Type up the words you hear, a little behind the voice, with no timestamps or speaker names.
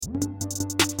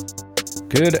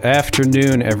Good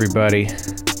afternoon, everybody.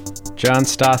 John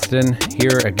Stockton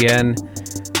here again,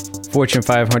 Fortune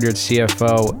 500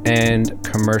 CFO and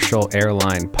commercial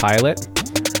airline pilot.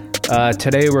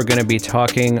 Today we're going to be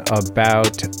talking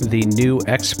about the new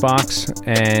Xbox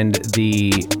and the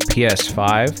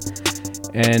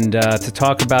PS5. And to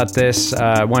talk about this,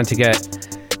 I wanted to get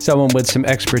someone with some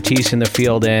expertise in the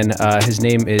field in. His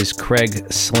name is Craig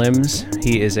Slims.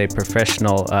 He is a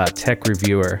professional tech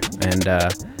reviewer, and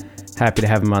happy to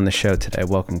have him on the show today.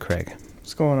 Welcome, Craig.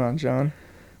 What's going on, John?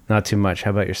 Not too much.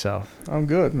 How about yourself? I'm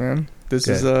good, man. This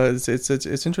Good. is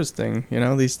it's interesting. You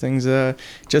know, these things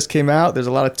just came out. There's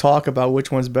a lot of talk about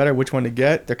which one's better, which one to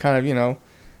get. They're kind of,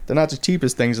 they're not the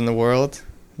cheapest things in the world.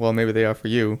 Well, maybe they are for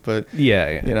you, but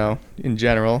Yeah. in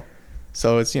general.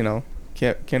 So it's, can't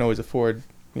always afford,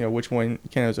 which one. You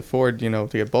can't always afford, to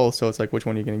get both. So it's like, which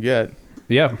one are you going to get?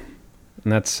 Yeah.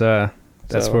 And that's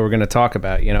what we're going to talk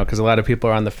about, because a lot of people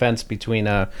are on the fence between,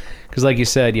 because like you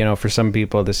said, for some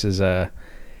people, this is,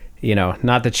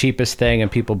 not the cheapest thing, and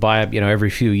people buy it, every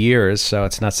few years. So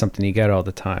it's not something you get all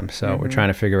the time. So we're trying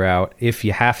to figure out, if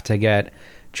you have to get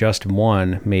just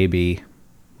one, maybe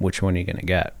which one are you going to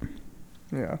get?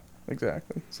 Yeah,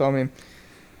 exactly. So,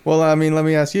 let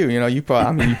me ask you, you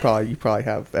probably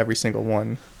have every single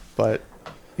one, but,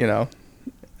 in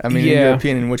your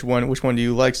opinion, which one do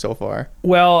you like so far?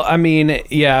 Well,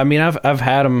 I've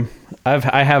had them.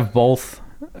 I have both.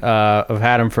 I've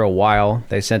had them for a while.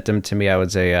 They sent them to me. I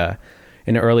was an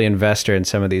early investor in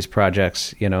some of these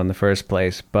projects, in the first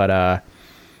place. But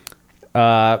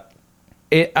I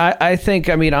think,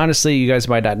 honestly, you guys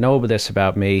might not know this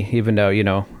about me, even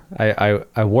though,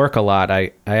 I work a lot.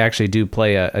 I actually do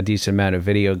play a decent amount of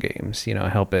video games.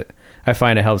 I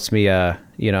find it helps me,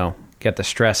 get the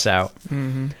stress out.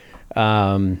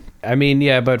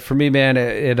 But for me, man,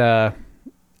 it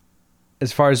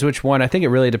as far as which one, I think it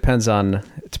really depends on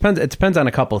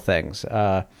a couple things.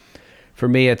 For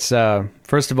me, it's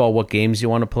first of all what games you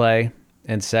want to play,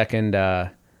 and second,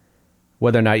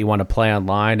 whether or not you want to play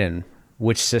online and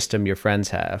which system your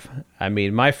friends have.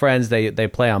 My friends, they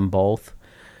play on both,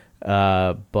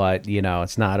 but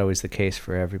it's not always the case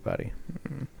for everybody.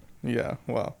 Yeah,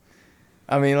 well,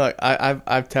 look,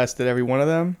 I've tested every one of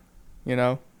them.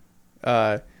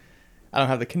 I don't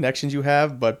have the connections you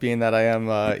have, but being that I am,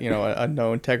 a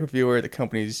known tech reviewer, the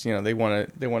companies, they want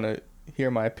to hear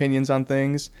my opinions on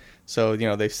things. So,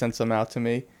 they've sent some out to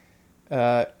me.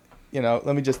 Let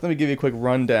me give you a quick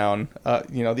rundown.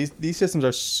 These systems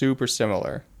are super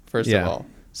similar, first of all.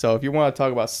 So if you want to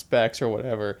talk about specs or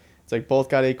whatever, it's like both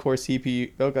got 8-core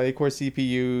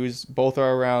CPUs, both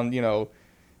are around,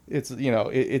 it's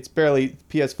barely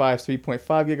PS5's 3.5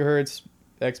 gigahertz.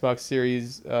 Xbox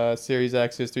Series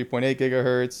X is 3.8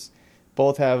 gigahertz.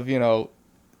 Both have,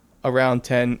 around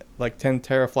 10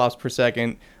 teraflops per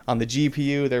second on the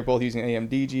GPU. They're both using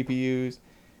AMD GPUs.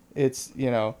 It's,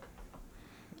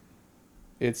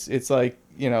 it's like,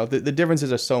 the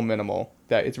differences are so minimal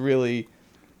that it's really,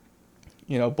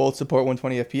 both support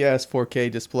 120 FPS,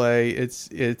 4K display.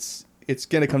 It's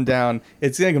going to come down.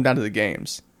 It's going to come down to the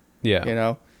games. Yeah.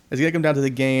 It's going to come down to the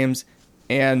games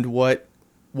and what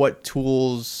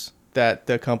tools that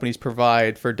the companies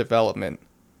provide for development,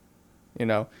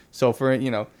 So for,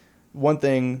 one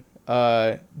thing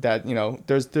that,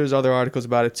 there's other articles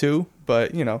about it too,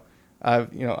 but,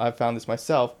 I've found this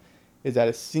myself, is that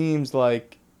it seems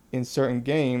like in certain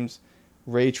games,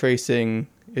 ray tracing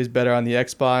is better on the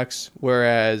Xbox,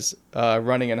 whereas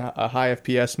running in a high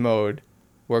FPS mode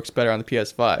works better on the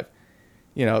PS5.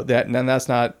 That's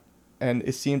not. And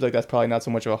it seems like that's probably not so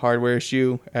much of a hardware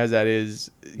issue as that is,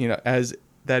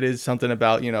 that is something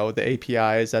about, the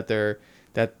APIs that they're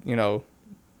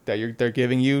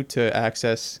giving you to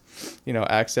access the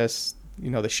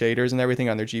shaders and everything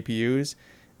on their GPUs.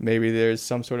 Maybe there's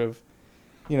some sort of,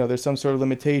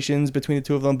 limitations between the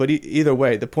two of them. But either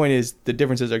way, the point is the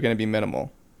differences are going to be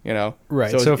minimal,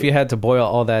 Right. So if you had to boil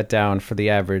all that down for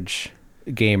the average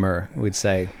gamer, we'd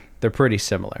say they're pretty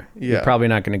similar. Yeah. You're probably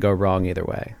not going to go wrong either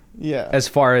way. Yeah. As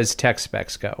far as tech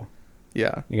specs go.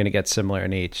 Yeah. You're going to get similar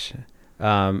in each.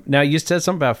 Now, you said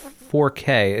something about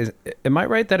 4K. Am I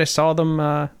right that I saw them,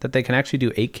 that they can actually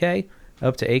do 8K?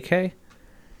 Up to 8K?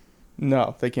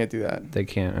 No, they can't do that. They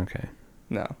can't? Okay.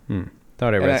 No.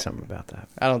 Thought I read something about that.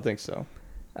 I don't think so.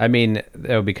 That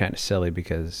would be kind of silly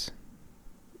because,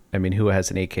 who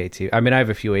has an 8K TV? I have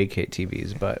a few 8K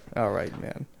TVs, but... All right,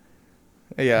 man.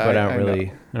 Yeah, but I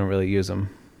don't really use them.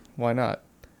 Why not?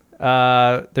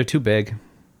 They're too big.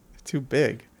 Too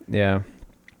big? Yeah.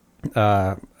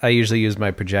 I usually use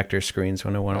my projector screens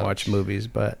when I want to watch movies,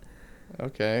 but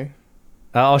okay,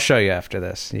 I'll show you after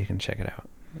this. You can check it out.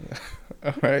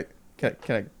 All right.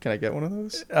 Can I get one of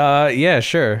those? Yeah,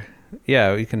 sure.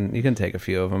 Yeah, you can take a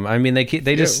few of them. I mean,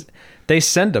 they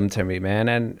send them to me, man,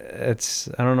 and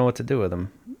I don't know what to do with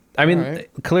them. I mean, All right.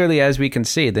 clearly, as we can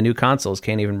see, the new consoles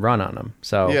can't even run on them.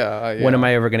 So Yeah. when am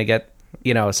I ever going to get,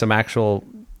 some actual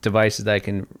devices that I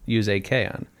can use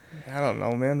 8K on? I don't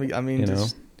know, man. I mean, You know?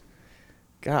 just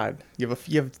God, you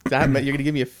have that many. You're gonna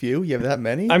give me a few? You have that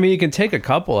many? I mean, you can take a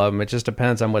couple of them. It just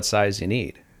depends on what size you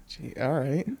need. Gee, all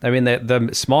right. I mean, the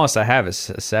smallest I have is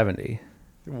a 70.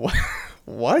 What?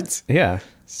 What? Yeah,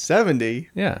 70?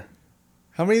 yeah.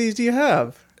 How many of these do you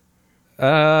have?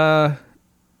 I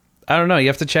don't know. You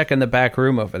have to check in the back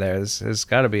room over there. There's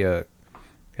got to be 8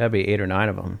 or 9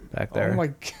 of them back there.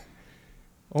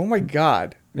 Oh my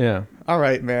God. Yeah. All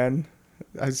right, man.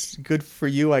 That's good for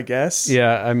you, I guess.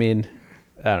 Yeah, I mean,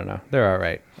 I don't know. They're all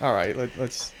right. All right.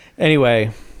 Let's.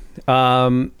 Anyway,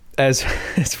 as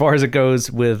as far as it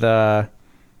goes with going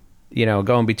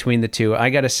between the two, I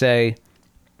got to say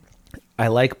I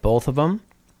like both of them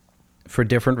for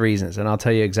different reasons, and I'll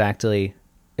tell you exactly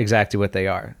what they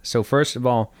are. So first of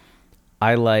all,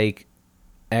 I like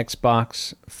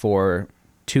Xbox for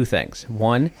 2 things.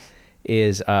 One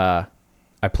is I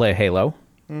play Halo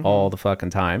all the fucking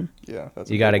time. Yeah. That's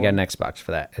You got to get an Xbox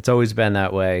for that. It's always been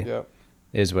that way. Yep.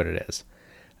 Is what it is.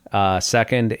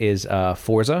 Second is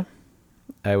Forza.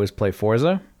 I always play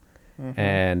Forza.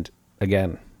 And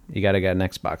again, you got to get an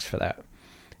Xbox for that.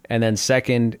 And then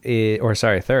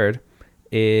third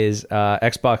is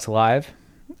Xbox Live.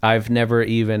 I've never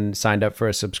even signed up for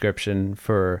a subscription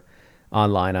for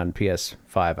online on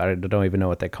PS5. I don't even know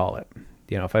what they call it.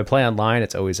 If I play online,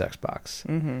 it's always Xbox.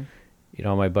 Mm-hmm.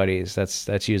 My buddies,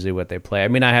 that's usually what they play. I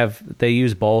mean, they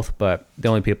use both, but the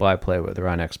only people I play with are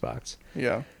on Xbox.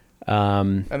 Yeah.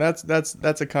 And that's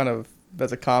a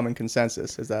common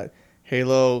consensus is that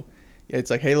Halo, it's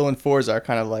like Halo and Forza are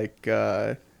kind of like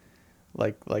the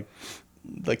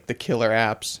killer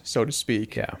apps, so to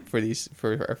speak. Yeah. For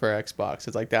Xbox,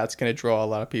 it's like that's going to draw a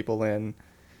lot of people in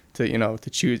to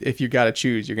choose. If you got to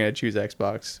choose, you're going to choose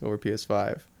Xbox over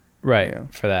PS5. Right. Yeah.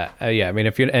 For that. Yeah. I mean,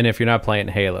 if you're not playing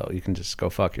Halo, you can just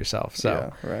go fuck yourself.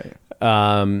 So, yeah, right.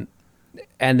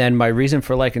 And then my reason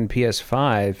for liking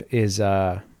PS5 is,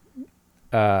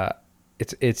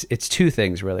 it's 2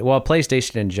 things really. Well,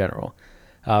 PlayStation in general.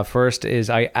 First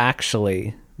is I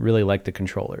actually really like the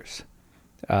controllers.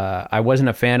 I wasn't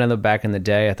a fan of them back in the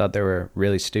day. I thought they were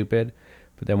really stupid.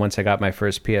 But then once I got my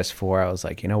first PS4, I was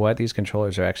like, you know what? These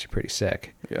controllers are actually pretty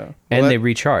sick. Yeah. And they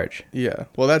recharge. Yeah.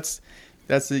 Well,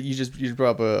 you just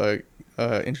brought up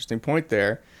a interesting point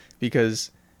there,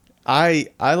 because I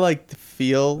like the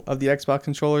feel of the Xbox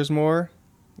controllers more.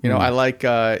 I like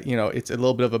it's a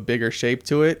little bit of a bigger shape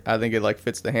to it. I think it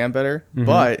fits the hand better. Mm-hmm.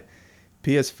 But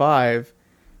PS5,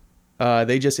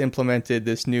 they just implemented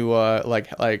this new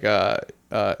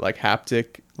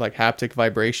haptic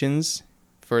vibrations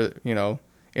for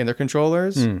in their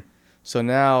controllers. So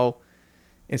now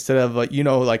instead of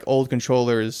old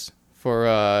controllers for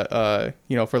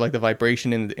the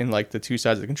vibration in the 2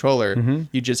 sides of the controller,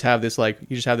 you just have this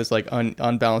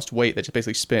unbalanced weight that just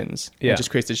basically spins. Yeah. It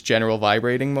just creates this general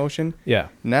vibrating motion. Yeah.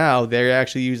 Now they're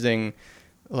actually using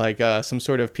some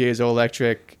sort of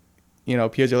piezoelectric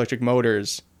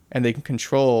motors, and they can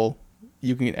control.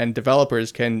 And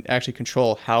developers can actually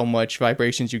control how much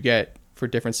vibrations you get for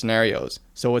different scenarios.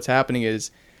 So what's happening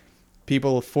is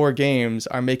people for games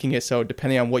are making it so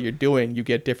depending on what you're doing, you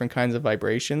get different kinds of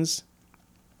vibrations.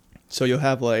 So you'll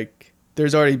have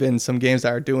there's already been some games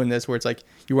that are doing this where it's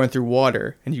you run through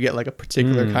water and you get a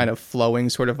particular kind of flowing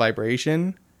sort of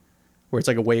vibration, where it's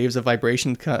waves of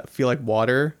vibration kind of feel like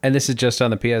water. And this is just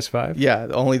on the PS5? Yeah,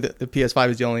 only the PS5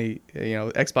 is the only,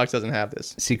 Xbox doesn't have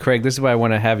this. See, Craig, this is why I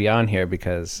want to have you on here,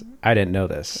 because I didn't know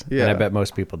this. Yeah. And I bet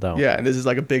most people don't. Yeah, and this is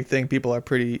a big thing. People are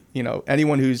pretty,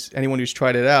 anyone who's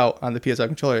tried it out on the PS5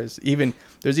 controllers,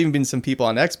 there's even been some people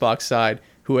on the Xbox side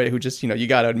who just, you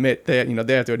got to admit they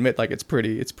have to admit it's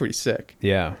pretty sick.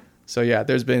 Yeah. So yeah,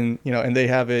 there's been, and they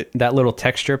have it. That little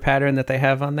texture pattern that they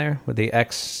have on there with the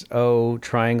XO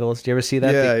triangles. Do you ever see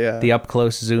that? Yeah. The up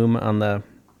close zoom on the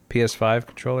PS5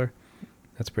 controller.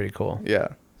 That's pretty cool. Yeah.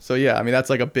 So yeah, I mean that's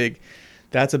a big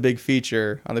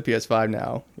feature on the PS5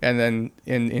 now. And then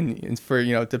in for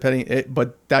depending it,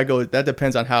 but that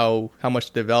depends on how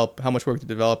much work the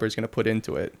developer is going to put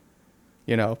into it.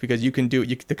 Because you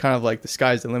the kind of the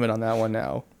sky's the limit on that one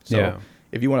now. So yeah.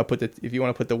 If you want to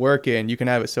put the work in, you can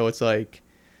have it so it's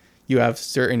you have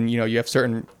certain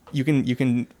you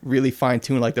can really fine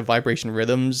tune the vibration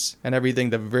rhythms and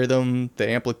everything, the rhythm, the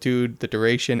amplitude, the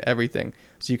duration, everything.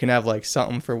 So you can have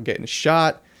something for getting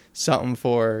shot, something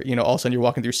for, you know, all of a sudden you're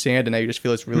walking through sand and now you just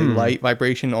feel this really light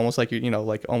vibration, almost like you're, you know,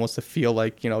 like almost to feel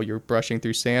like, you know, you're brushing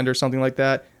through sand or something like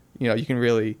that. You know, you can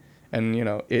really, and you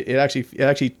know, it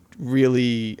actually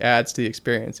really adds to the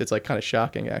experience. It's like kind of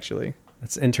shocking, actually.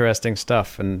 That's interesting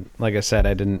stuff. And like I said,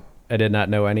 I did not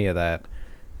know any of that.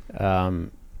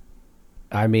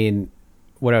 I mean,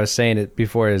 what I was saying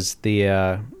before is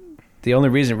the only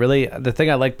reason really, the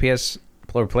thing I like PS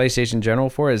or PlayStation in general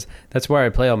for is that's where I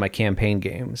play all my campaign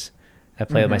games. I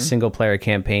play my single player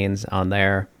campaigns on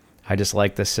there. I just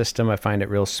like the system. I find it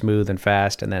real smooth and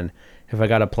fast. And then if I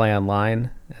got to play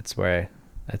online, that's where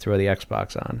I throw the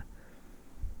Xbox on.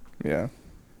 Yeah.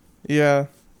 Yeah.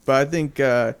 But I think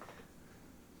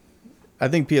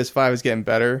PS5 is getting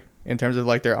better in terms of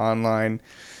like their online,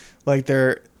 like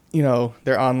their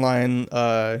online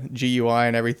GUI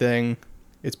and everything.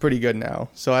 It's pretty good now.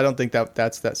 So I don't think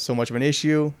that's so much of an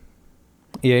issue.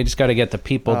 Yeah, you just got to get the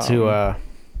people to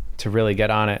really get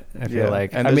on it. I feel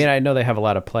like. And I mean, I know they have a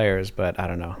lot of players, but I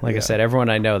don't know. Like I said, everyone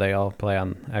I know, they all play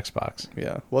on Xbox.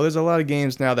 Yeah. Well, there's a lot of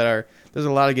games now there's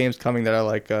a lot of games coming that are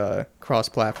like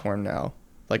cross-platform now,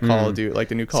 like Call of Duty, like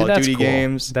the new Call of Duty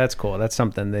games. That's cool. That's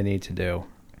something they need to do.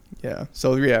 Yeah.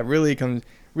 So yeah, really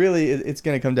it's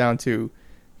going to come down to,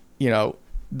 you know,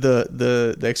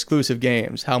 the exclusive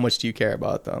games. How much do you care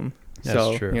about them?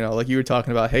 That's true. You know, like you were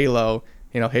talking about Halo.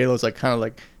 You know, Halo's like kind of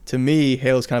like, to me,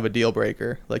 Halo's kind of a deal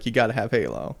breaker. Like you got to have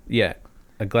Halo. Yeah,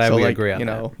 I'm glad we agree on that. You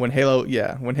know, when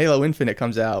Halo Infinite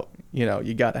comes out, you know,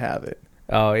 you got to have it.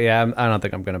 Oh yeah, I don't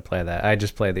think I'm gonna play that. I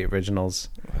just play the originals,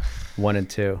 1 and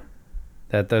 2.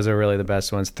 Those are really the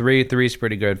best ones. 3's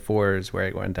pretty good. 4 is where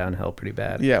it went downhill pretty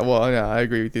bad. Yeah, well, yeah, I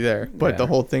agree with you there. But the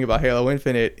whole thing about Halo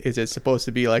Infinite is it's supposed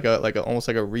to be like almost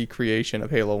like a recreation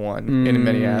of Halo 1 in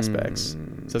many aspects.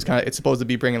 So it's supposed to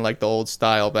be bringing like the old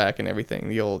style back and everything,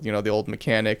 the old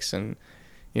mechanics and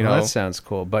that sounds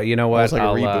cool. But you know what? Like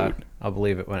I'll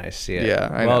believe it when I see it. Yeah,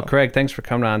 I know. Well, Craig, thanks for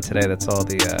coming on today. That's all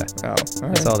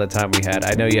that's all the time we had.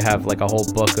 I know you have like a whole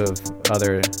book of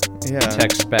other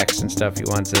tech specs and stuff you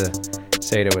want to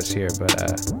say to us here, but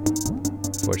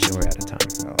unfortunately we're out of time.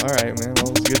 All right, man.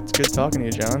 Well, it's good talking to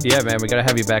you, John. Yeah, man. We got to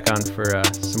have you back on for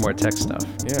some more tech stuff.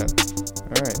 Yeah.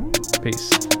 All right.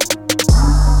 Peace.